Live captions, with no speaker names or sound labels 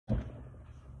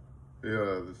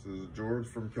Yeah, this is George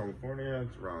from California.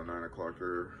 It's around 9 o'clock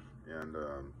here, and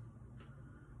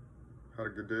had a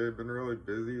good day. Been really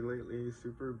busy lately,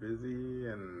 super busy,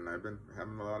 and I've been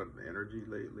having a lot of energy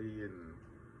lately, and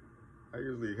I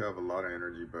usually have a lot of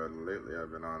energy, but lately I've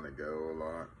been on the go a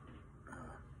lot.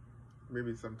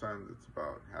 Maybe sometimes it's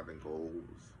about having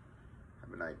goals,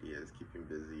 having ideas, keeping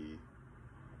busy.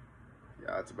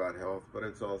 Yeah, it's about health, but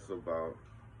it's also about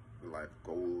life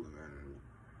goals and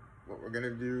what we're gonna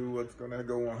do, what's gonna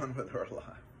go on with our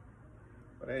life.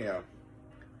 But anyhow,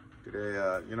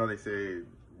 today, they say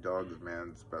dog's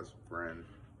man's best friend.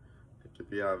 Like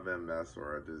if you have MS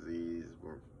or a disease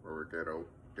where we're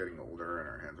getting older and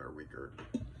our hands are weaker,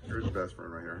 here's the best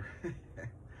friend right here.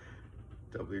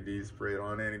 WD sprayed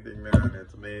on anything, man,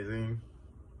 it's amazing.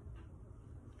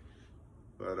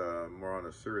 But more on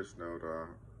a serious note,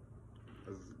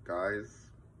 as guys,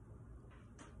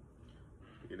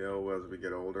 as we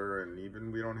get older, and even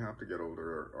we don't have to get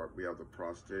older, or we have the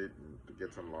prostate and it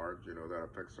gets enlarged, that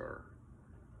affects our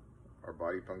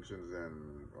body functions,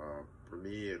 and for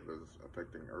me it was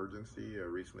affecting urgency. I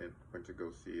recently went to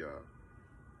go see a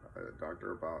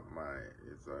doctor about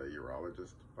it's a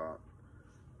urologist about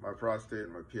my prostate.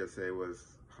 My PSA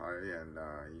was high, and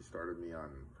he started me on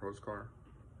Proscar.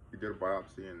 He did a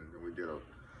biopsy, and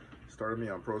started me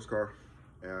on Proscar,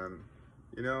 and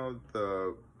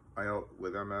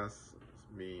with MS,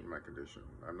 it's me, my condition.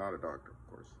 I'm not a doctor,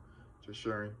 of course. Just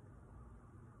sharing.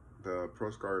 The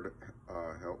Proscar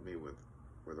helped me with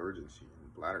urgency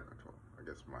and bladder control. I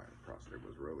guess my prostate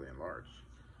was really enlarged.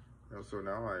 So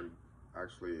now I'm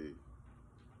actually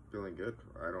feeling good.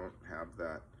 I don't have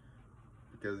that,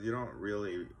 because you don't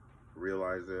really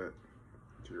realize it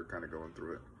until you're kind of going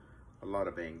through it. A lot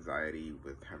of anxiety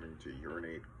with having to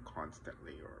urinate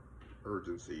constantly, or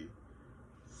urgency.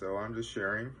 So I'm just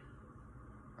sharing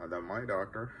that my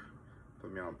doctor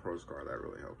put me on Proscar. That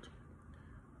really helped.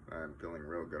 I'm feeling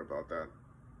real good about that,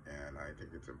 and I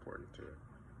think it's important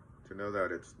to know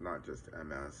that it's not just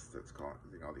MS that's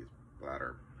causing all these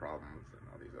bladder problems and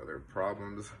all these other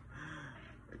problems.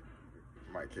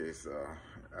 In my case,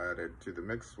 added to the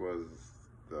mix was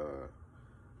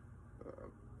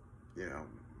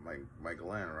my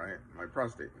gland, right? My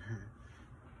prostate.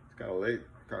 It's kind of late,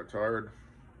 kind of tired.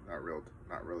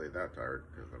 Not really that tired,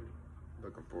 because I'm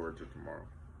looking forward to tomorrow.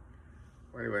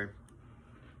 Well, anyway,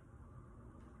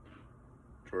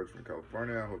 George from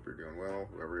California. I hope you're doing well,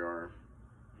 whoever you are.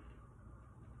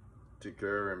 Take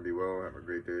care and be well. Have a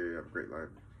great day. Have a great life.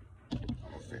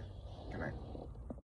 Almost day. Good night.